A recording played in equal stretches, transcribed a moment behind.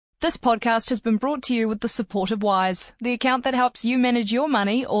This podcast has been brought to you with the support of Wise, the account that helps you manage your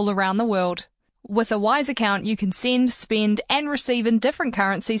money all around the world. With a Wise account, you can send, spend, and receive in different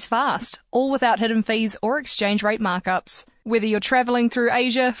currencies fast, all without hidden fees or exchange rate markups. Whether you're traveling through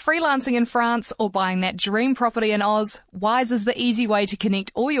Asia, freelancing in France, or buying that dream property in Oz, Wise is the easy way to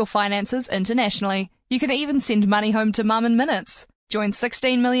connect all your finances internationally. You can even send money home to mum in minutes. Join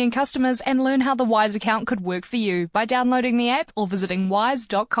 16 million customers and learn how the Wise account could work for you by downloading the app or visiting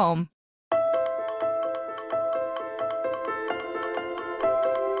wise.com.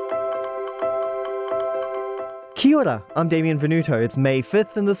 Kia ora, I'm Damien Venuto. It's May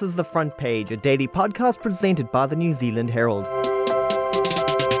 5th and this is The Front Page, a daily podcast presented by the New Zealand Herald.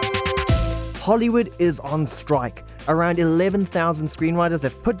 Hollywood is on strike. Around 11,000 screenwriters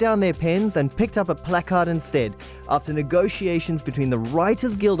have put down their pens and picked up a placard instead after negotiations between the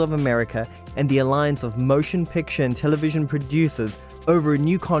Writers Guild of America and the Alliance of Motion Picture and Television Producers over a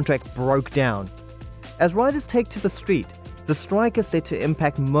new contract broke down. As writers take to the street, the strike is set to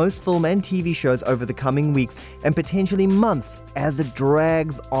impact most film and TV shows over the coming weeks and potentially months as it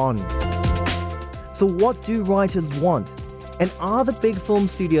drags on. So what do writers want? And are the big film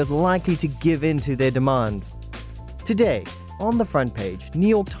studios likely to give in to their demands? Today, on The Front Page, New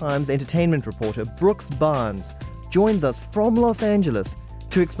York Times entertainment reporter Brooks Barnes joins us from Los Angeles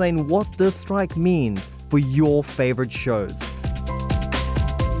to explain what this strike means for your favorite shows.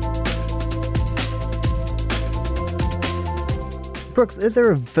 Brooks, is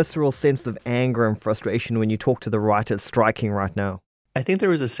there a visceral sense of anger and frustration when you talk to the writers striking right now? I think there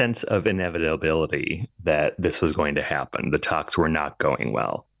was a sense of inevitability that this was going to happen. The talks were not going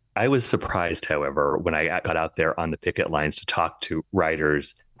well. I was surprised, however, when I got out there on the picket lines to talk to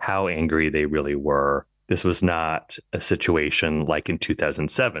writers, how angry they really were. This was not a situation like in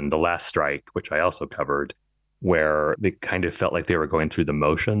 2007, the last strike, which I also covered, where they kind of felt like they were going through the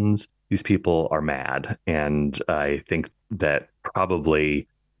motions. These people are mad. And I think that probably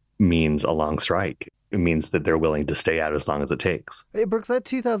means a long strike. It means that they're willing to stay out as long as it takes. Hey, Brooks, that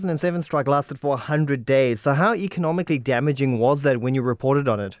 2007 strike lasted for 100 days. So how economically damaging was that when you reported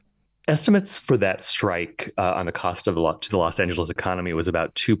on it? Estimates for that strike on the cost of to the Los Angeles economy was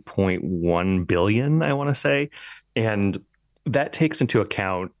about $2.1 billion, I want to say. And that takes into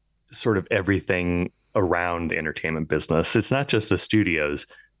account sort of everything around the entertainment business. It's not just the studios.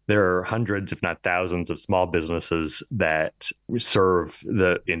 There are hundreds, if not thousands, of small businesses that serve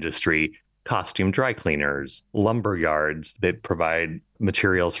the industry. Costume dry cleaners, lumber yards that provide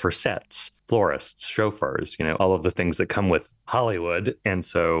materials for sets, florists, chauffeurs, all of the things that come with Hollywood. And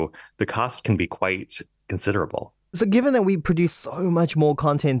so the cost can be quite considerable. So given that we produce so much more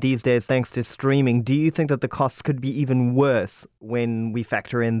content these days thanks to streaming, do you think that the costs could be even worse when we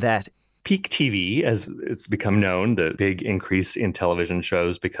factor in that? Peak TV, as it's become known, the big increase in television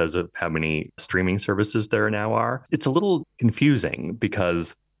shows because of how many streaming services there now are. It's a little confusing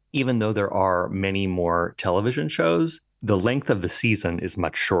because even though there are many more television shows, the length of the season is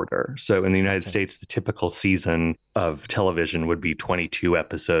much shorter. So in the United States, the typical season of television would be 22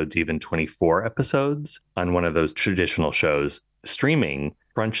 episodes, even 24 episodes on one of those traditional shows. Streaming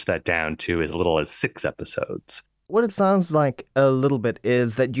crunched that down to as little as 6 episodes. What it sounds like a little bit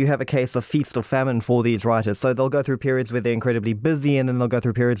is that you have a case of feast or famine for these writers. So they'll go through periods where they're incredibly busy and then they'll go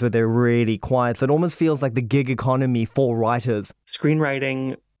through periods where they're really quiet. So it almost feels like the gig economy for writers.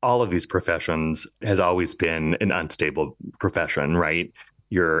 Screenwriting, all of these professions has always been an unstable profession, right?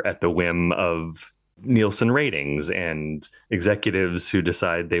 You're at the whim of Nielsen ratings and executives who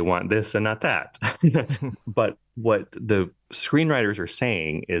decide they want this and not that. But what the screenwriters are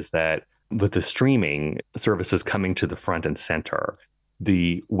saying is that with the streaming services coming to the front and center,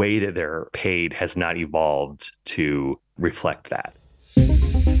 the way that they're paid has not evolved to reflect that.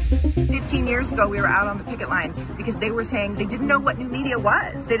 15 years ago, we were out on the picket line because they were saying they didn't know what new media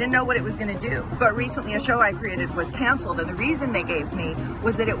was. They didn't know what it was going to do. But recently, a show I created was canceled, and the reason they gave me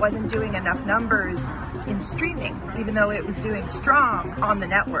was that it wasn't doing enough numbers in streaming, even though it was doing strong on the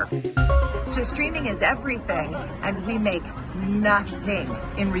network. So streaming is everything, and we make nothing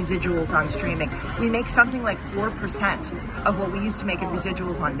in residuals on streaming. We make something like 4% of what we used to make in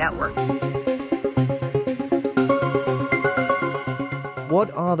residuals on network. What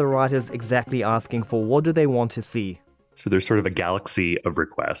are the writers exactly asking for? What do they want to see? So there's sort of a galaxy of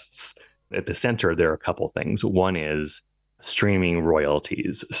requests. At the center, there are a couple things. One is streaming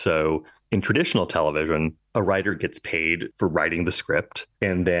royalties. So in traditional television, a writer gets paid for writing the script.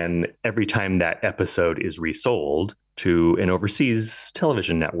 And then every time that episode is resold to an overseas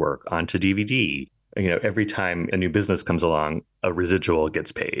television network, onto DVD, every time a new business comes along, a residual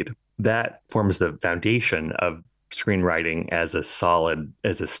gets paid. That forms the foundation of screenwriting as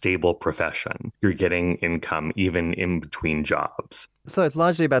a stable profession. You're getting income even in between jobs. So it's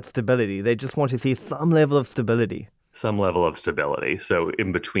largely about stability. They just want to see some level of stability. Some level of stability. So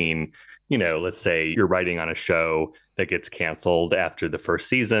in between, let's say you're writing on a show that gets canceled after the first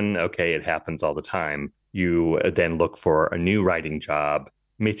season. Okay, it happens all the time. You then look for a new writing job.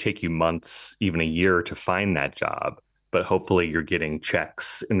 It may take you months, even a year to find that job, but hopefully you're getting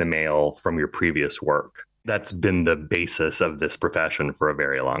checks in the mail from your previous work. That's been the basis of this profession for a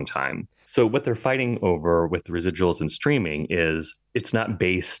very long time. So what they're fighting over with the residuals and streaming is it's not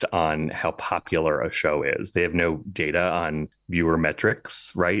based on how popular a show is. They have no data on viewer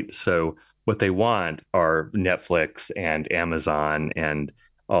metrics, right? So what they want are Netflix and Amazon and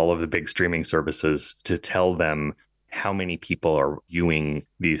all of the big streaming services to tell them how many people are viewing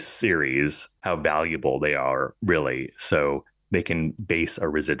these series, how valuable they are really. So they can base a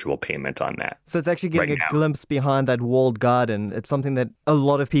residual payment on that. So it's actually giving a glimpse behind that walled garden. It's something that a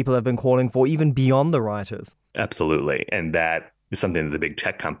lot of people have been calling for, even beyond the writers. Absolutely. And that is something that the big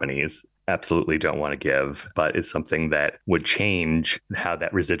tech companies absolutely don't want to give, but it's something that would change how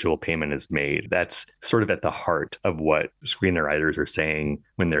that residual payment is made. That's sort of at the heart of what screenwriters are saying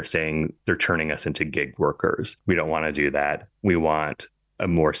when they're saying they're turning us into gig workers. We don't want to do that. We want a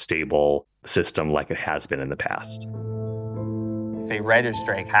more stable system like it has been in the past. If a writer's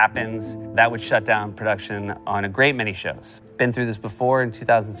strike happens, that would shut down production on a great many shows. Been through this before in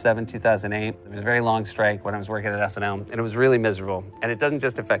 2007, 2008. It was a very long strike when I was working at SNL, and it was really miserable. And it doesn't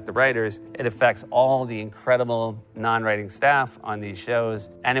just affect the writers, it affects all the incredible non-writing staff on these shows.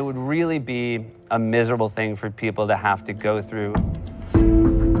 And it would really be a miserable thing for people to have to go through.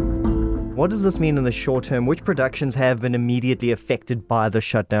 What does this mean in the short term? Which productions have been immediately affected by the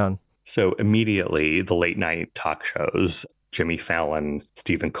shutdown? So immediately, the late night talk shows, Jimmy Fallon,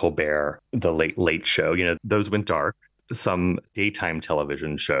 Stephen Colbert, The Late Late Show, those went dark. Some daytime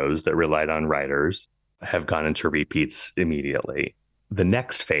television shows that relied on writers have gone into repeats immediately. The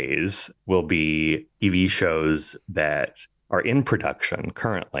next phase will be TV shows that are in production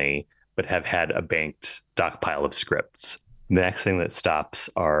currently, but have had a banked stockpile of scripts. The next thing that stops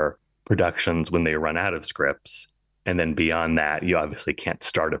are productions when they run out of scripts. And then beyond that, you obviously can't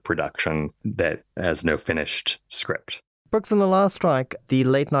start a production that has no finished script. Brooks, in the last strike, the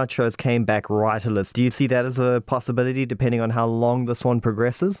late night shows came back writerless. Do you see that as a possibility depending on how long this one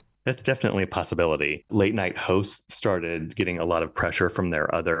progresses? That's definitely a possibility. Late night hosts started getting a lot of pressure from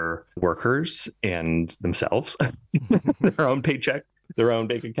their other workers and themselves. Their own paycheck, their own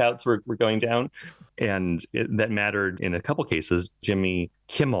bank accounts were going down. And that mattered in a couple cases. Jimmy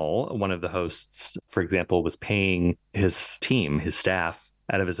Kimmel, one of the hosts, for example, was paying his team, his staff,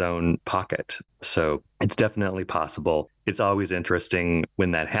 out of his own pocket. So it's definitely possible. It's always interesting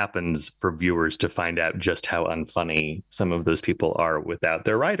when that happens for viewers to find out just how unfunny some of those people are without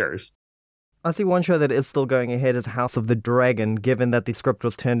their writers. I see one show that is still going ahead is House of the Dragon, given that the script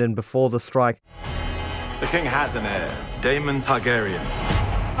was turned in before the strike. The king has an heir, Daemon Targaryen.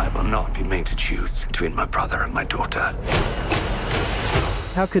 I will not be made to choose between my brother and my daughter.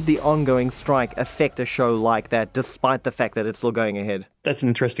 How could the ongoing strike affect a show like that, despite the fact that it's still going ahead? That's an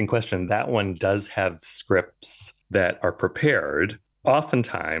interesting question. That one does have scripts that are prepared.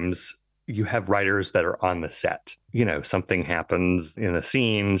 Oftentimes, you have writers that are on the set. Something happens in a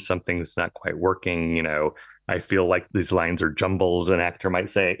scene, something's not quite working, I feel like these lines are jumbled, an actor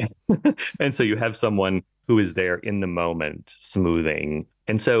might say. And so you have someone who is there in the moment, smoothing.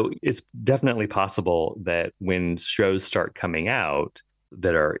 And so it's definitely possible that when shows start coming out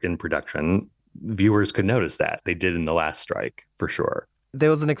that are in production, viewers could notice that. They did in the last strike, for sure. There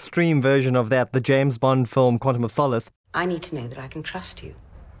was an extreme version of that, the James Bond film Quantum of Solace. I need to know that I can trust you.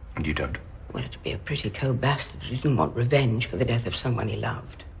 And you don't? Well, it'd be a pretty cold bastard who didn't want revenge for the death of someone he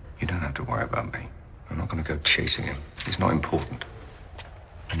loved. You don't have to worry about me. I'm not going to go chasing him. He's not important.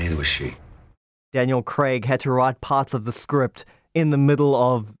 And neither was she. Daniel Craig had to write parts of the script in the middle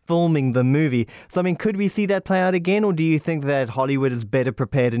of filming the movie. So, could we see that play out again, or do you think that Hollywood is better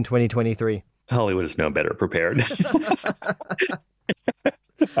prepared in 2023? Hollywood is no better prepared.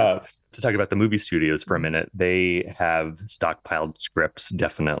 To talk about the movie studios for a minute, they have stockpiled scripts,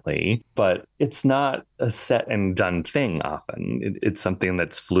 definitely, but it's not a set and done thing often. It's something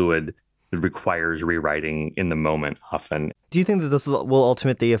that's fluid. It requires rewriting in the moment often. Do you think that this will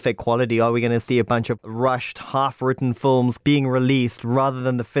ultimately affect quality? Are we going to see a bunch of rushed, half-written films being released rather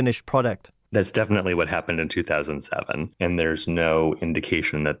than the finished product? That's definitely what happened in 2007. And there's no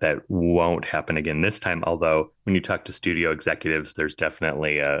indication that that won't happen again this time. Although when you talk to studio executives, there's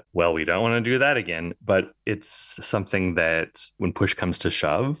definitely we don't want to do that again. But it's something that when push comes to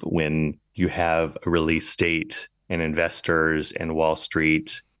shove, when you have a release date and investors and Wall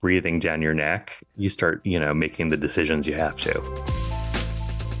Street breathing down your neck, you start, making the decisions you have to.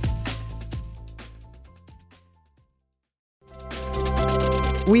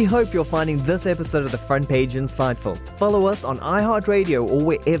 We hope you're finding this episode of The Front Page insightful. Follow us on iHeartRadio or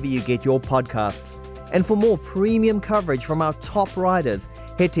wherever you get your podcasts. And for more premium coverage from our top writers,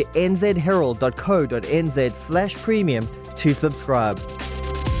 head to nzherald.co.nz/premium to subscribe.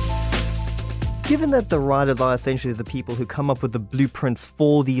 Given that the writers are essentially the people who come up with the blueprints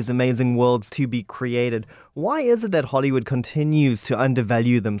for these amazing worlds to be created, why is it that Hollywood continues to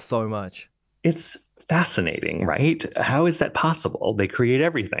undervalue them so much? It's fascinating, right? How is that possible? They create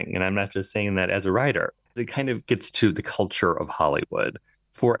everything. And I'm not just saying that as a writer. It kind of gets to the culture of Hollywood.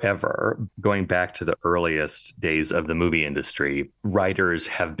 Forever, going back to the earliest days of the movie industry, writers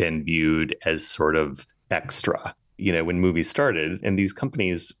have been viewed as sort of extra. When movies started, and these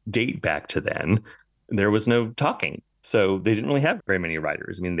companies date back to then, there was no talking. So they didn't really have very many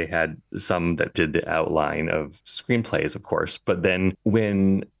writers. I mean, they had some that did the outline of screenplays, of course. But then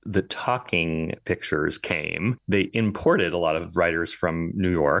when the talking pictures came, they imported a lot of writers from New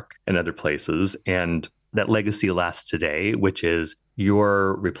York and other places. And that legacy lasts today, which is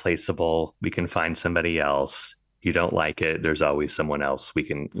you're replaceable. We can find somebody else. You don't like it, there's always someone else we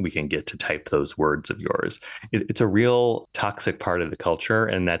can get to type those words of yours. It's a real toxic part of the culture.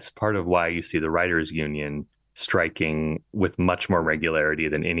 And that's part of why you see the writers' union striking with much more regularity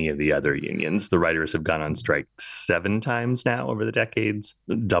than any of the other unions. The writers have gone on strike 7 times now over the decades,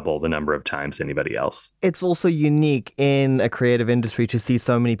 double the number of times anybody else. It's also unique in a creative industry to see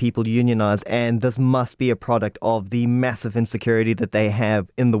so many people unionize, and this must be a product of the massive insecurity that they have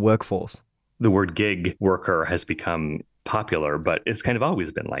in the workforce. The word gig worker has become popular, but it's kind of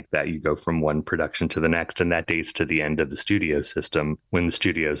always been like that. You go from one production to the next, and that dates to the end of the studio system when the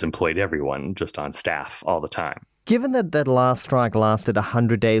studios employed everyone just on staff all the time. Given that that last strike lasted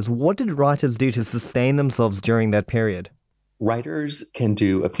 100 days, what did writers do to sustain themselves during that period? Writers can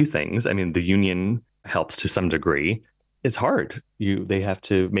do a few things. I mean, the union helps to some degree. It's hard. They have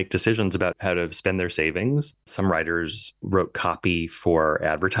to make decisions about how to spend their savings. Some writers wrote copy for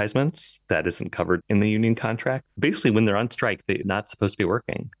advertisements that isn't covered in the union contract. Basically, when they're on strike, they're not supposed to be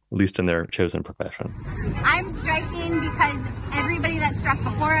working, at least in their chosen profession. I'm striking because everybody that struck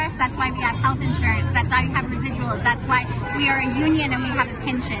before us, that's why we have health insurance, that's why we have residuals, that's why we are a union and we have a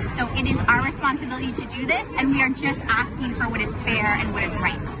pension. So it is our responsibility to do this, and we are just asking for what is fair and what is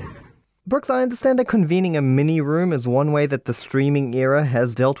right. Brooks, I understand that convening a mini room is one way that the streaming era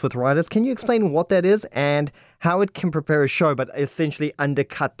has dealt with writers. Can you explain what that is and how it can prepare a show but essentially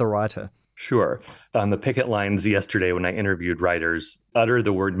undercut the writer? Sure. On the picket lines yesterday when I interviewed writers, utter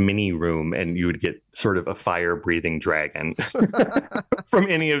the word mini room and you would get sort of a fire-breathing dragon from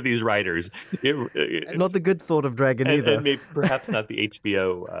any of these writers. Not the good sort of dragon either. And maybe, perhaps not the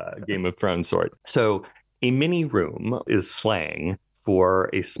HBO Game of Thrones sort. So a mini room is slang for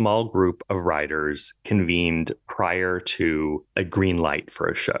a small group of writers convened prior to a green light for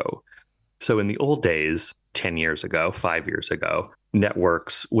a show. So in the old days, 10 years ago, 5 years ago,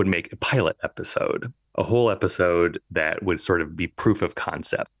 networks would make a pilot episode, a whole episode that would sort of be proof of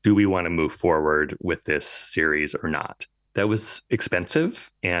concept. Do we want to move forward with this series or not? That was expensive.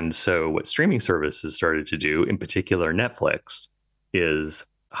 And so what streaming services started to do, in particular Netflix, is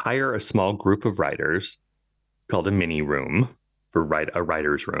hire a small group of writers called a mini room, for a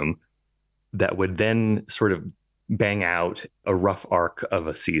writer's room, that would then sort of bang out a rough arc of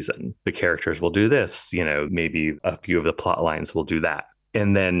a season. The characters will do this, maybe a few of the plot lines will do that.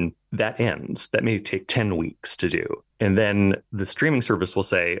 And then that ends. That may take 10 weeks to do. And then the streaming service will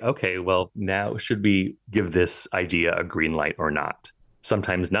say, okay, well, now should we give this idea a green light or not?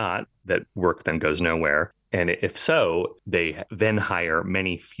 Sometimes not. That work then goes nowhere. And if so, they then hire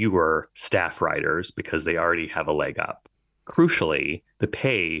many fewer staff writers because they already have a leg up. Crucially, the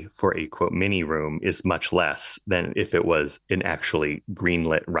pay for a, quote, mini room is much less than if it was an actually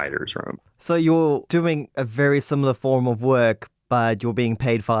greenlit writer's room. So you're doing a very similar form of work, but you're being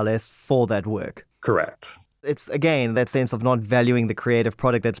paid far less for that work. Correct. It's, again, that sense of not valuing the creative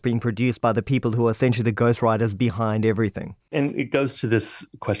product that's being produced by the people who are essentially the ghostwriters behind everything. And it goes to this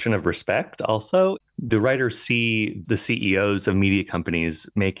question of respect also. The writers see the CEOs of media companies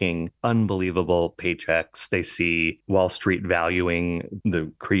making unbelievable paychecks. They see Wall Street valuing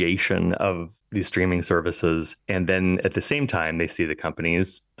the creation of these streaming services. And then at the same time, they see the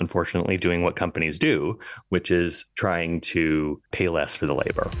companies, unfortunately, doing what companies do, which is trying to pay less for the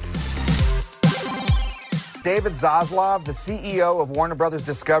labor. David Zaslav, the CEO of Warner Brothers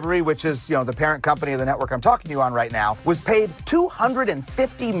Discovery, which is, the parent company of the network I'm talking to you on right now, was paid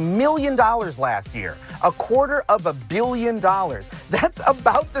 $250 million last year, $250 million. That's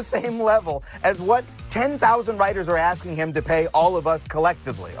about the same level as what 10,000 writers are asking him to pay all of us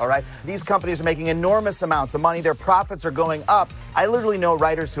collectively, all right? These companies are making enormous amounts of money. Their profits are going up. I literally know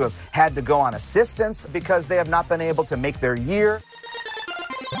writers who have had to go on assistance because they have not been able to make their year.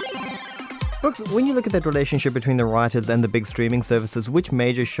 Brooks, when you look at that relationship between the writers and the big streaming services, which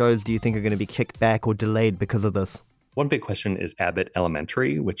major shows do you think are going to be kicked back or delayed because of this? One big question is Abbott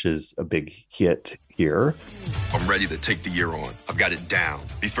Elementary, which is a big hit here. I'm ready to take the year on. I've got it down.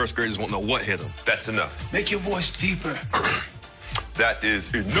 These first graders won't know what hit them. That's enough. Make your voice deeper. That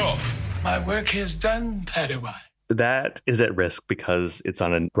is enough. My work here is done, Padawan. That is at risk because it's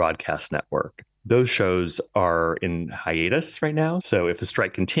on a broadcast network. Those shows are in hiatus right now. So if the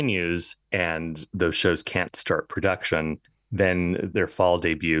strike continues and those shows can't start production, then their fall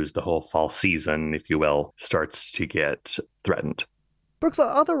debuts, the whole fall season, if you will, starts to get threatened. Brooks,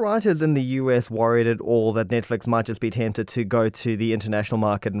 are other writers in the US worried at all that Netflix might just be tempted to go to the international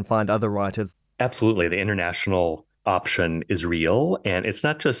market and find other writers? Absolutely. The international option is real. And it's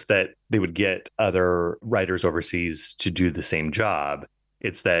not just that they would get other writers overseas to do the same job.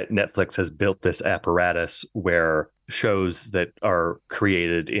 It's that Netflix has built this apparatus where shows that are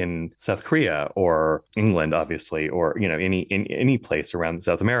created in South Korea or England, obviously, or any place around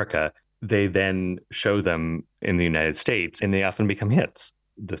South America, they then show them in the United States, and they often become hits.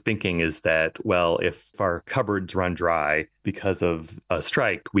 The thinking is that, well, if our cupboards run dry because of a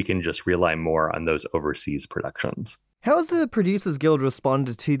strike, we can just rely more on those overseas productions. How has the Producers Guild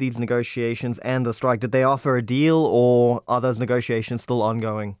responded to these negotiations and the strike? Did they offer a deal, or are those negotiations still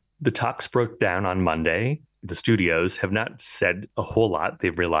ongoing? The talks broke down on Monday. The studios have not said a whole lot.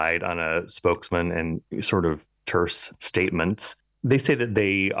 They've relied on a spokesman and sort of terse statements. They say that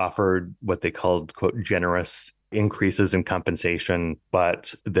they offered what they called, quote, generous increases in compensation,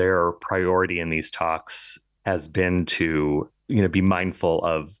 but their priority in these talks has been to, be mindful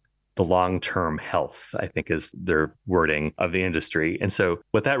of the long-term health, I think is their wording, of the industry. And so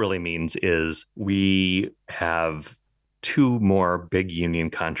what that really means is we have 2 more big union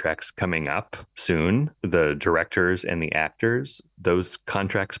contracts coming up soon, the directors and the actors. Those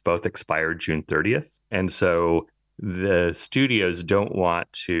contracts both expired June 30th. And so the studios don't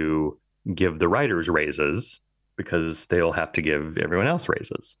want to give the writers raises because they'll have to give everyone else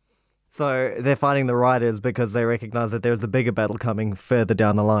raises. So they're fighting the writers because they recognize that there's a bigger battle coming further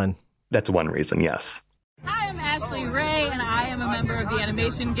down the line. That's one reason, yes. Hi, I'm Ashley Ray, and I am a member of the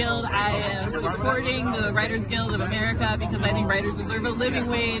Animation Guild. I am supporting the Writers Guild of America because I think writers deserve a living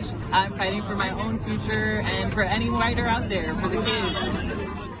wage. I'm fighting for my own future and for any writer out there, for the kids.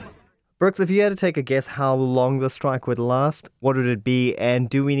 Brooks, if you had to take a guess how long the strike would last, what would it be? And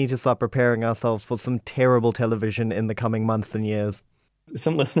do we need to start preparing ourselves for some terrible television in the coming months and years?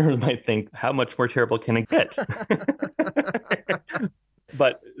 Some listeners might think, how much more terrible can it get?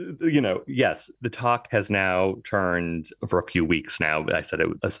 But, yes, the talk has now turned for a few weeks now. I said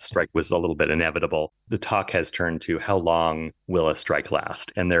a strike was a little bit inevitable. The talk has turned to how long will a strike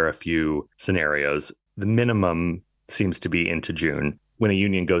last? And there are a few scenarios. The minimum seems to be into June. When a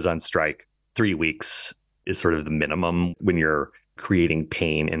union goes on strike, 3 weeks is sort of the minimum when you're creating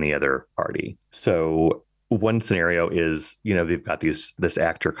pain in the other party. So one scenario is, they've got this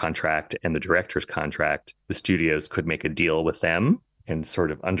actor contract and the director's contract. The studios could make a deal with them and sort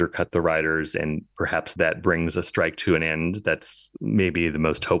of undercut the writers, and perhaps that brings a strike to an end. That's maybe the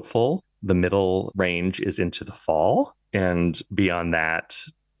most hopeful. The middle range is into the fall, and beyond that,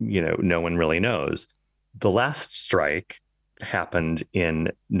 no one really knows. The last strike happened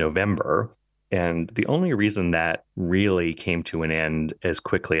in November, and the only reason that really came to an end as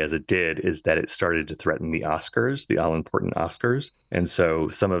quickly as it did is that it started to threaten the Oscars, the all-important Oscars. And so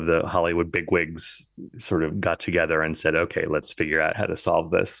some of the Hollywood bigwigs sort of got together and said, okay, let's figure out how to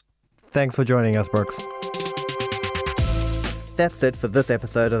solve this. Thanks for joining us, Brooks. That's it for this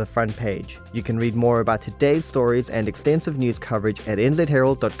episode of The Front Page. You can read more about today's stories and extensive news coverage at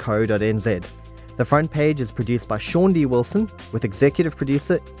nzherald.co.nz. The Front Page is produced by Sean D. Wilson with executive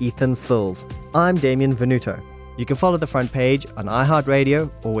producer Ethan Sills. I'm Damien Venuto. You can follow The Front Page on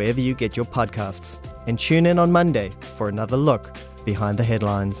iHeartRadio or wherever you get your podcasts. And tune in on Monday for another look behind the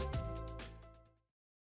headlines.